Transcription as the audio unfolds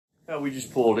We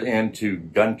just pulled into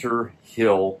Gunter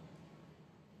Hill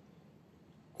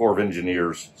Corps of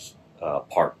Engineers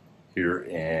Park here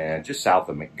in just south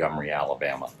of Montgomery,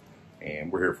 Alabama,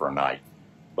 and we're here for a night.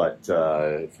 But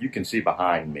if you can see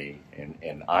behind me,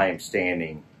 and I am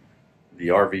standing, the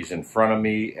RV's in front of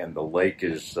me, and the lake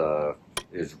is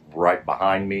right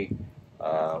behind me.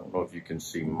 I don't know if you can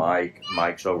see Mike.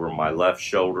 Mike's over my left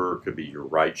shoulder, could be your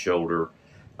right shoulder.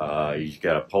 He's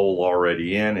got a pole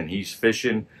already in, and he's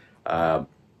fishing.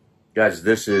 Guys,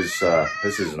 this is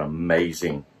an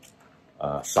amazing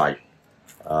site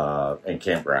and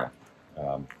campground.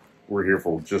 We're here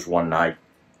for just one night,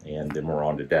 and then we're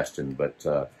on to Destin. But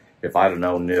if I'd have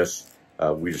known this,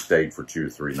 we'd have stayed for 2 or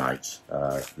 3 nights.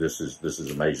 This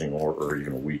is amazing, or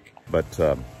even a week.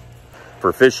 But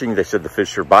for fishing, they said the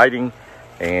fish are biting,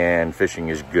 and fishing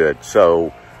is good.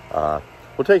 So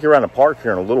we'll take you around the park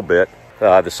here in a little bit.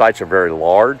 The sites are very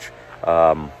large.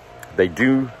 They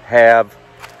do have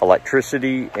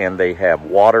electricity and they have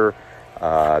water.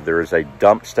 There is a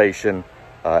dump station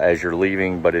as you're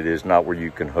leaving, but it is not where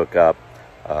you can hook up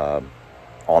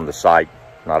on the site.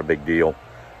 Not a big deal,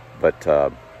 but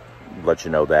let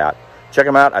you know that. Check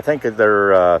them out. I think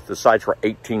they're the sites were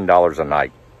 $18 a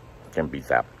night. Can't beat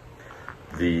that.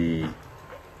 The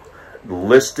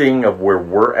listing of where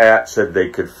we're at said they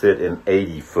could fit an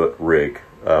 80-foot rig.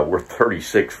 We're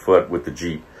 36 foot with the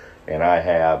Jeep, and I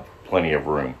have plenty of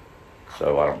room.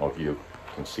 So I don't know if you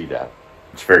can see that.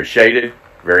 It's very shaded,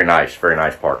 very nice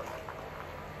park.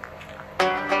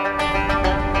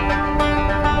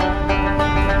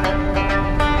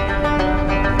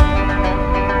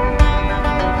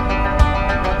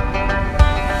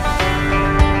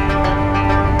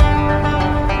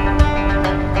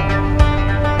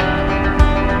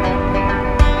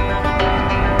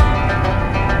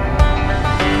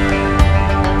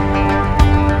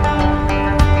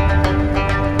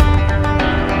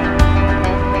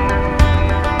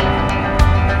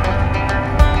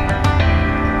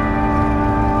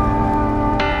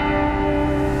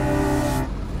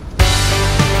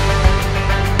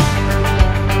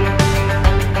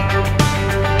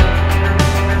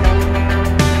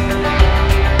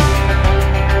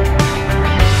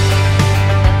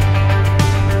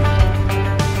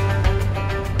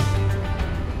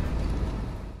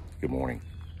 Good morning.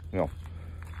 Well,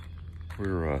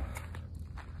 we're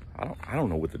I don't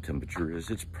know what the temperature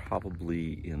is. It's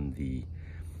probably in the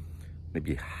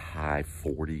maybe high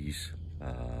 40s,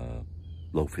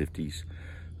 low 50s.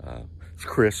 It's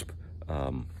crisp. I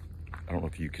don't know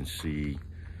if you can see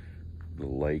the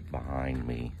lake behind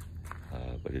me,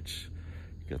 but it's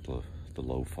got the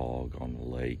low fog on the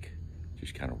lake,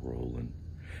 just kind of rolling.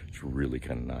 It's really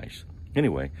kind of nice.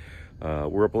 Anyway,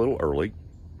 we're up a little early.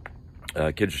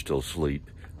 Kids are still asleep.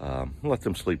 Let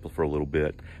them sleep for a little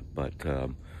bit, but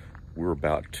we're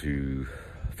about to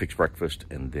fix breakfast,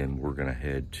 and then we're gonna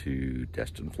head to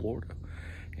Destin, Florida.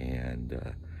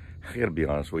 And I gotta be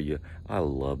honest with you, I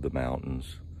love the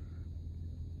mountains.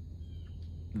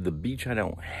 The beach I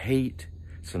don't hate.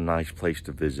 It's a nice place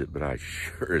to visit, but I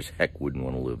sure as heck wouldn't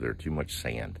want to live there. Too much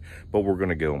sand. But we're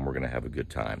gonna go and we're gonna have a good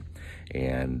time.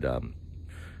 And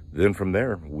then from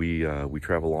there, we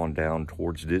travel on down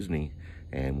towards Disney,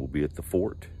 and we'll be at the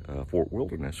Fort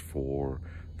Wilderness for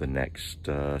the next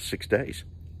 6 days.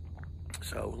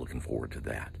 So looking forward to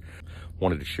that.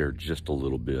 Wanted to share just a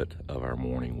little bit of our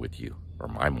morning with you, or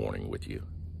my morning with you.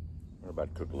 We're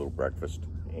about to cook a little breakfast,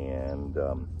 and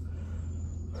I'm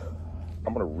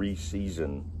gonna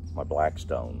re-season my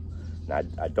Blackstone. Now,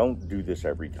 I don't do this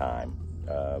every time.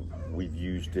 We've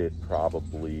used it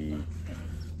probably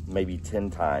maybe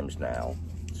 10 times now.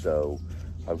 So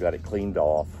I've got it cleaned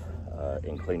off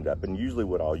and cleaned up. And usually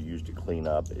what I'll use to clean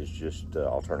up is just,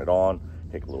 I'll turn it on,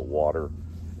 take a little water,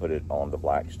 put it on the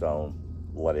Blackstone,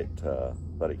 let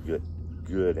it get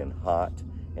good and hot,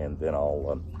 and then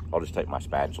I'll just take my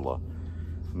spatula,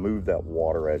 move that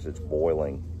water as it's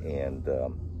boiling, and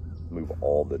move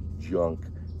all the junk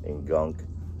and gunk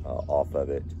off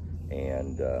of it,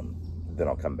 and then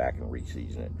I'll come back and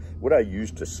re-season it. What I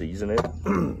used to season it,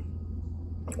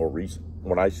 or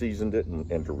when I seasoned it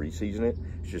and to re-season it,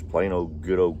 it's just plain old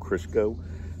good old Crisco,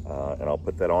 and I'll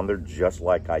put that on there just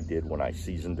like I did when I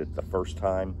seasoned it the first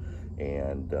time,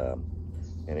 and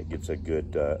it gets a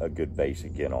good base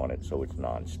again on it, so it's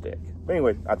non-stick. But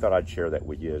anyway, I thought I'd share that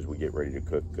with you as we get ready to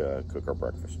cook our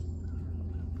breakfast.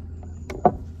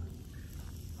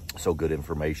 So good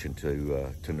information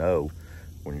to know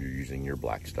when you're using your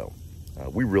Blackstone.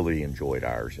 We really enjoyed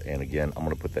ours, and again, I'm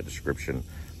going to put that description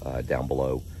down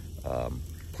below.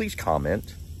 Please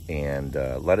comment and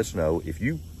let us know if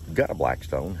you got a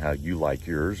Blackstone, how you like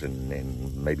yours,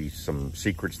 and maybe some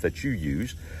secrets that you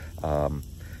use.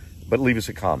 But leave us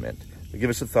a comment. Give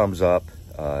us a thumbs up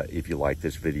if you like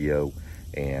this video,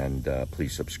 and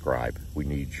please subscribe. We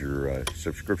need your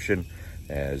subscription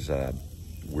as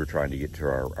we're trying to get to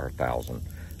our 1,000.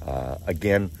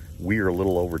 Again, we are a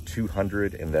little over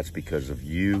 200, and that's because of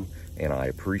you, and I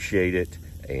appreciate it,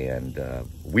 and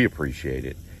we appreciate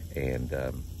it, and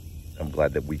I'm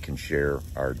glad that we can share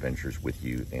our adventures with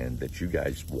you and that you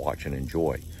guys watch and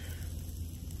enjoy.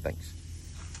 Thanks.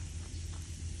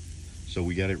 So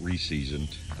we got it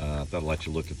re-seasoned. I thought I'd let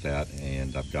you look at that,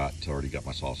 and I've already got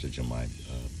my sausage and my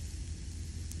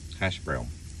hash brown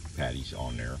patties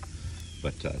on there.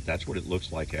 But that's what it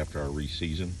looks like after our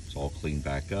re-season. It's all cleaned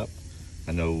back up.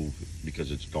 I know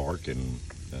because it's dark and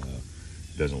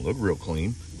doesn't look real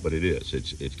clean, but it is.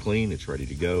 It's clean, it's ready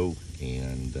to go,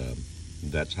 and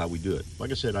that's how we do it.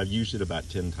 Like I said, I've used it about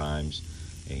 10 times,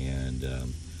 and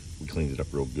we cleaned it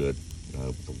up real good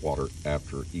with the water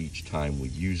after each time we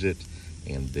use it,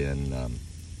 and then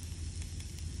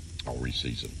I'll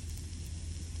re-season.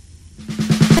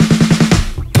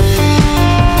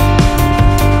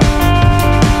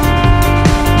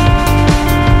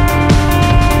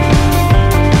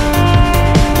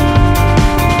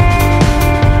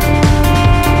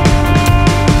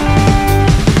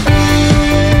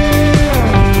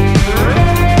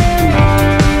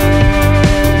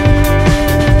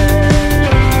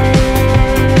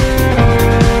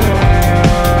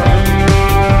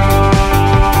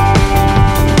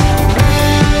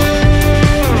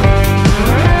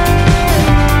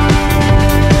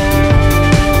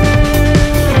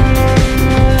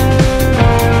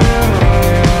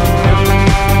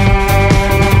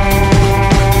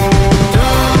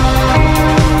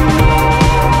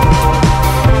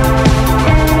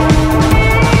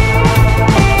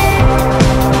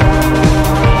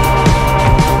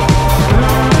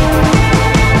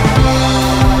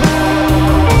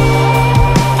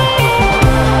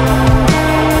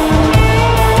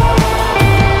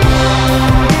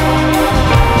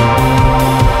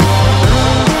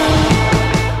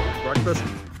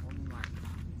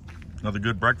 Another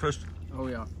good breakfast? Oh,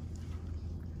 yeah.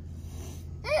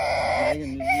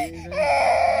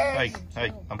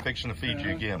 Hey, I'm fixing to feed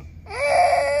you again.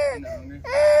 You're not hungry?